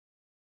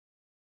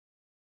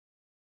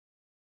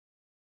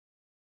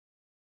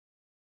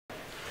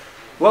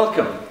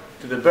Welcome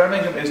to the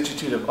Birmingham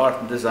Institute of Art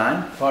and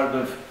Design, part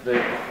of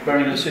the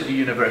Birmingham City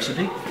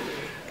University.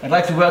 I'd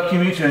like to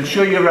welcome you to and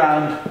show you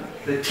around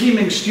the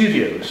teeming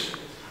studios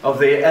of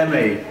the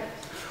MA,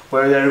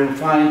 where you will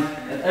find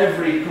in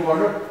every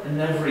corner,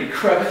 in every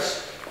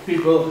crevice,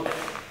 people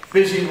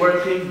busy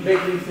working,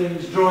 making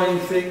things, drawing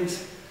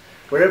things.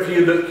 Wherever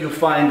you look, you'll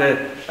find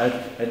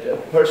a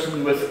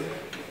person with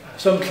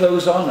some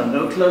clothes on or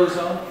no clothes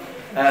on,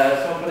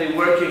 somebody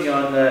working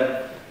on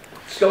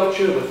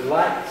sculpture with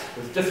light,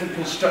 with different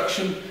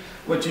construction.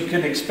 What you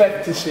can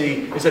expect to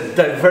see is a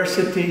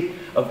diversity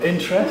of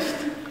interest,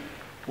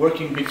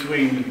 working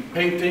between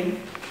painting,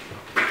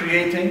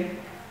 creating,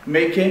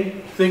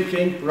 making,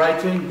 thinking,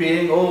 writing,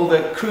 being all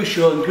the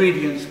crucial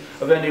ingredients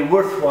of any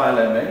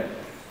worthwhile MA.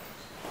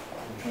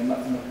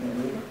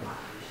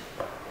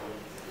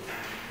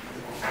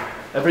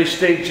 Every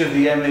stage of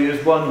the MA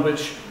is one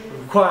which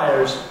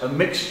requires a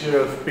mixture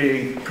of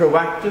being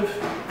proactive,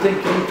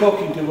 thinking,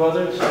 talking to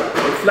others,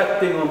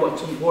 reflecting on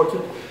what's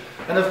important.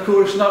 And of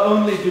course, not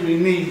only do we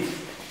need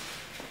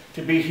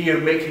to be here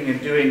making and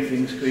doing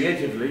things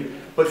creatively,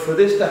 but for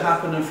this to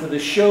happen and for the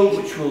show,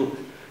 which will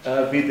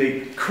be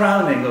the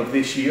crowning of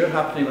this year,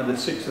 happening on the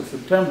 6th of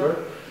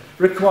September,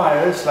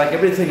 requires, like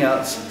everything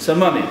else, some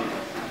money.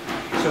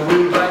 So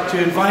we would like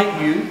to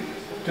invite you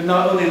to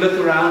not only look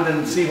around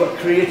and see what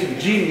creative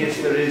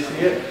genius there is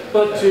here,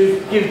 but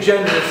to give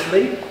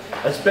generously,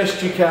 as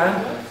best you can,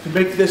 to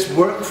make this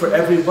work for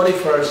everybody,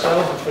 for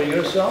ourselves and for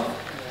yourself.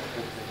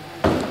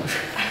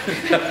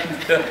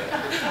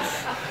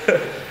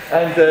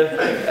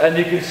 And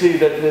you can see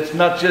that it's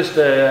not just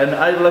an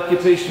idle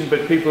occupation,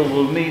 but people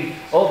will need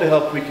all the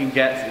help we can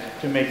get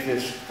to make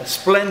this as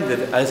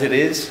splendid as it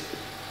is,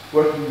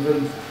 working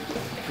with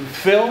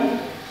film,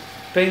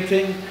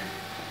 painting,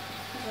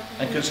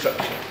 and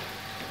construction.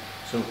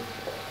 So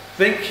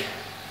think,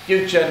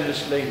 give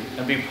generously,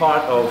 and be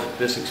part of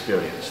this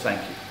experience. Thank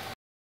you.